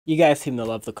You guys seem to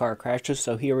love the car crashes,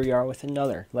 so here we are with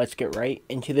another. Let's get right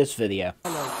into this video.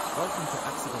 Hello, welcome to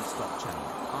Accident Stop Channel.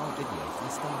 Our videos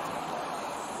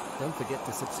restarted. Don't forget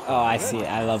to subscribe. Oh, I see it.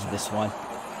 I love this one.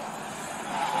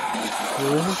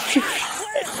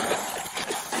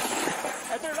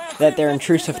 Let their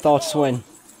intrusive thoughts win.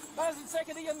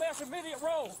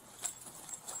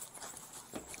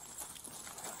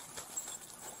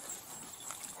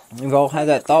 We've all had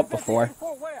that thought before.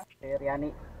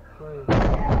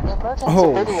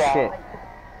 Oh, shit.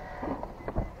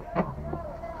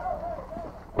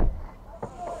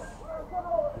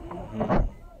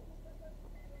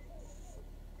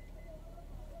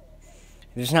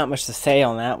 There's not much to say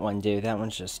on that one, dude. That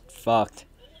one's just fucked.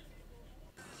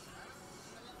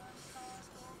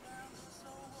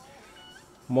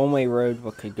 One-way road,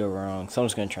 what could go wrong?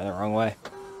 Someone's gonna try the wrong way.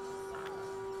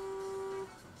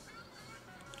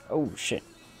 Oh, shit.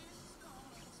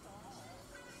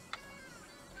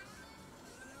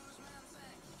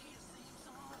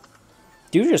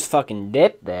 Dude just fucking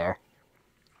dipped there.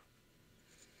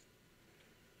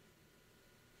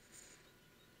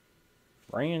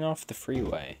 Ran off the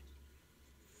freeway.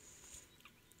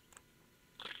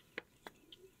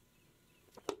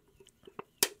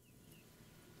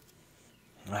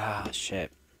 Ah, shit.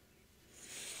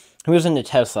 Who was into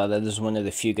Tesla? That is one of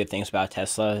the few good things about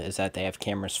Tesla, is that they have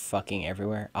cameras fucking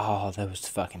everywhere. Oh, those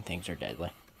fucking things are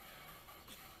deadly.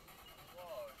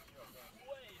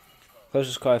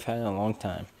 Closest call I've had in a long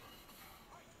time.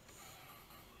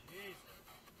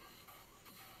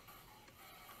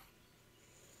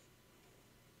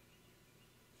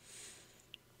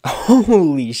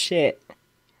 Holy shit.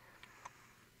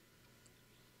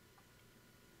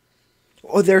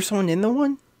 Oh, there's someone in the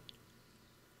one?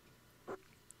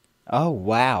 Oh,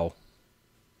 wow.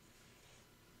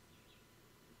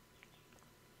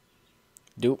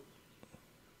 Dope.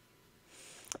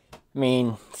 I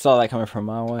mean, saw that coming from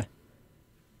a mile away.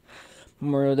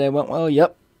 Memorial Day went well,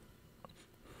 yep.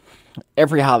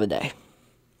 Every holiday.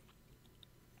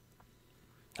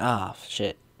 Ah,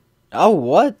 shit. Oh,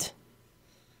 what?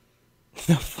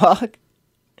 The fuck?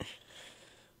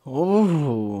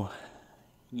 Ooh.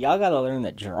 Y'all gotta learn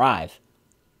to drive.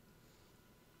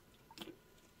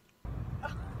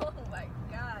 Oh my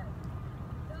god.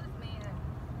 Who's man?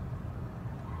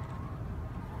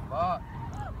 What?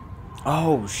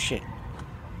 Oh, shit.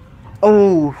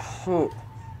 Oh, shit.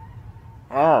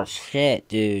 Oh, shit,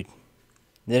 dude.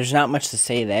 There's not much to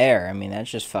say there. I mean, that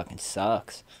just fucking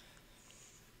sucks.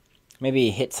 Maybe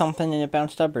he hit something and it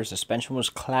bounced up, or his suspension was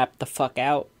clapped the fuck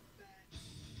out.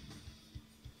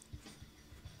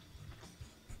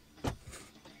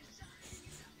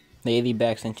 The AD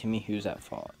backs into me, who's at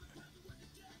fault?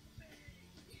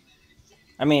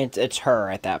 I mean, it's her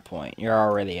at that point. You're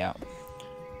already out.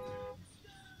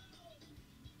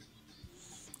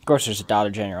 Of course, there's a Dollar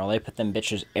General. They put them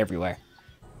bitches everywhere.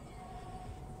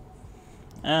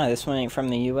 Ah, this one ain't from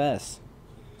the U.S.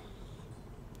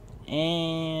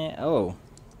 And... oh.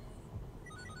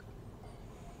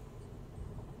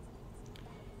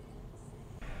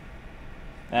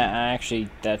 Actually,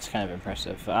 that's kind of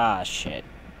impressive. Ah, shit.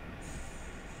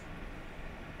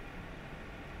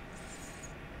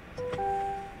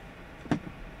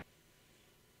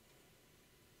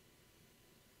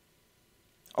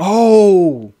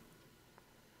 Oh!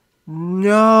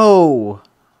 No!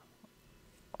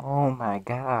 Oh my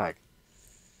god.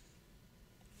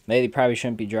 Lady probably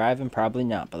shouldn't be driving, probably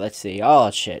not, but let's see. Oh,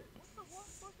 shit.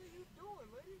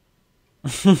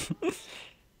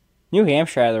 New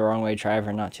Hampshire had the wrong way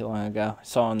driver not too long ago. I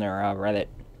saw on their Reddit.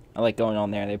 I like going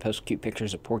on there. They post cute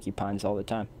pictures of porcupines all the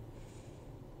time.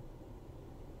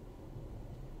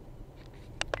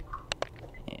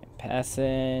 And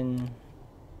passing.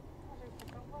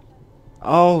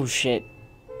 Oh, shit.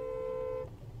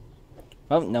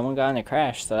 Well, no one got in a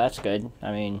crash, so that's good.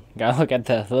 I mean, gotta look at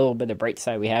the little bit of bright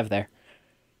side we have there.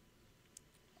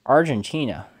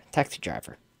 Argentina. Taxi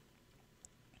driver.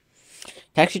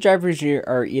 Taxi drivers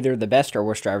are either the best or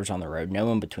worst drivers on the road. No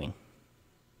in between.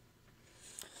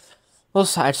 Little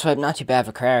sideswipe, not too bad of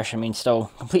a crash. I mean,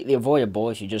 still completely avoidable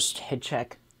if you just hit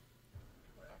check.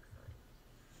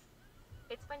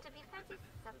 It's meant to be fancy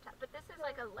sometimes, but this is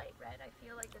like a light red. I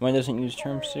feel like this One doesn't use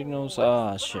turn signals.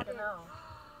 Ah, shit.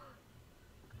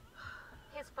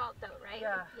 his fault though, right?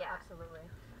 Yeah, absolutely.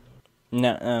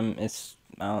 No, it's...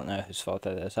 I don't know whose fault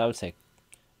that is. I would say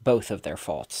both of their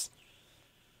faults.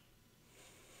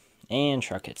 And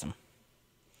truck hits him.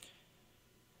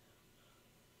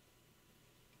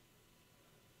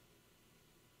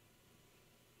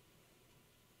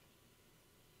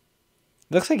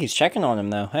 Looks like he's checking on him,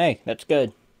 though. Hey, that's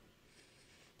good.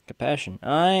 Compassion.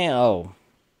 Oh.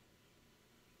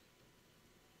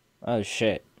 Oh,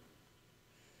 shit.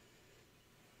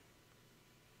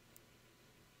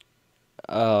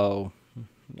 Oh. I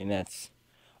mean, that's...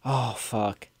 Oh,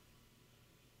 fuck.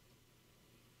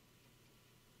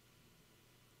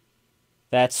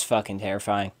 That's fucking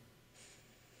terrifying.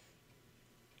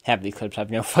 Half the clips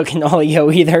have no fucking audio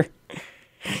either.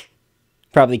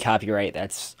 Probably copyright.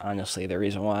 That's honestly the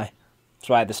reason why. That's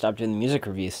why I had to stop doing the music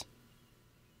reviews.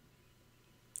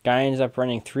 Guy ends up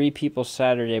running 3 people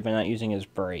Saturday but not using his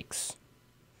brakes.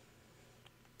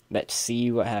 Let's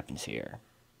see what happens here.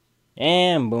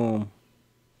 And boom.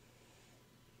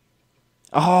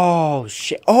 Oh,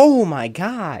 shit. Oh, my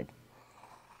God.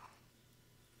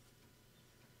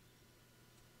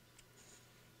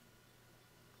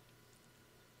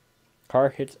 Car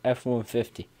hits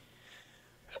F-150.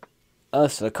 Oh,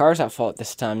 so the car's at fault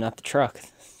this time, not the truck.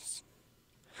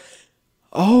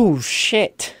 Oh,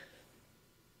 shit.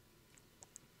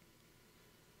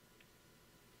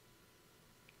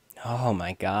 Oh,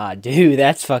 my God. Dude,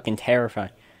 that's fucking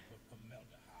terrifying.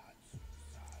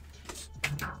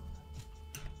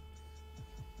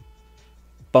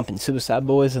 Bumping Suicide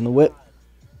Boys in the whip.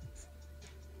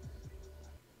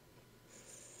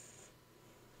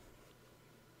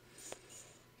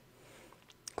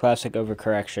 Classic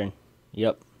overcorrection.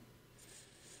 Yep.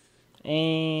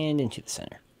 And into the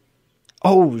center.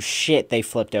 Oh, shit, they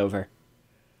flipped over.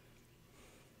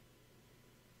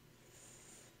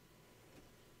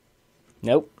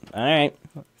 Nope. Alright.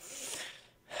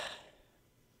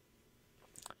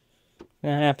 What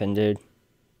happened, dude?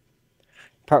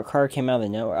 Parked car came out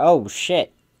of nowhere. Oh,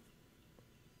 shit.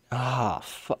 Ah,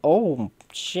 oh,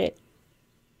 shit.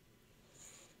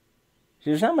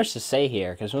 There's not much to say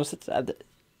here, because most of the...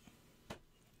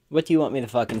 What do you want me to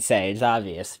fucking say? It's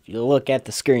obvious. If you look at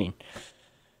the screen.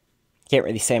 Can't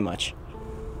really say much.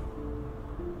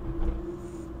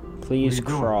 Please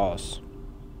cross.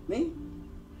 Me?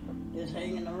 Just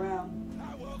hanging around.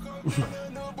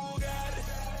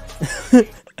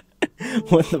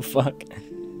 What the fuck?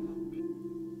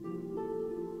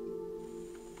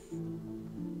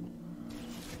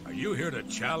 Are you here to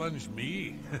challenge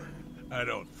me? I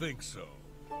don't think so.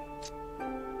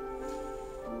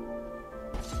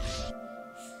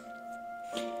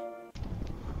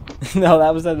 No,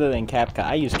 that was other than CapCut.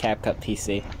 I use CapCut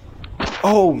PC.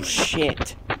 Oh,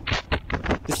 shit.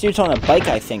 This dude's on a bike,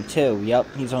 I think, too. Yep,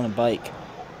 he's on a bike.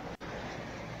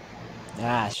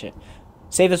 Ah, shit.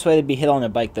 Safest way to be hit on a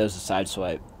bike, though, is a side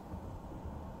swipe.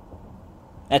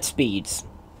 That's speeds.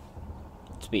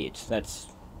 Speeds. That's...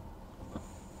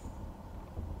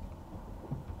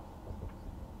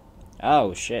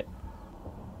 Oh, shit.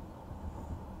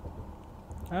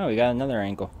 Oh, we got another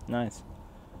angle. Nice.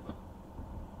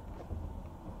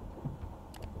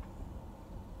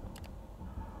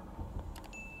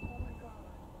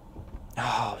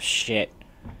 Oh, shit.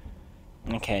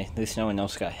 Okay, at least no one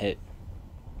else got hit.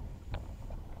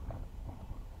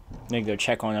 I'm gonna go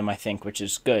check on them, I think, which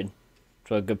is good.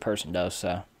 That's what a good person does,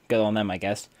 so good on them, I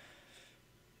guess.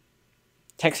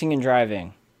 Texting and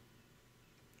driving.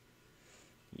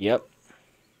 Yep.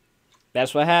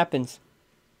 That's what happens.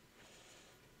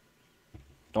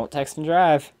 Don't text and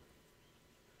drive.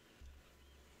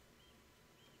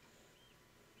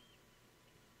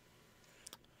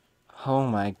 Oh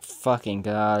my fucking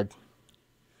god.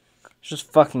 It's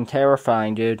just fucking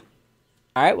terrifying, dude.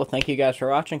 Alright, well, thank you guys for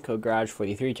watching. Code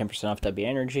Garage43, 10% off W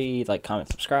Energy. Like, comment,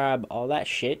 subscribe, all that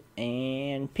shit.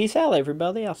 And peace out,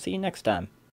 everybody. I'll see you next time.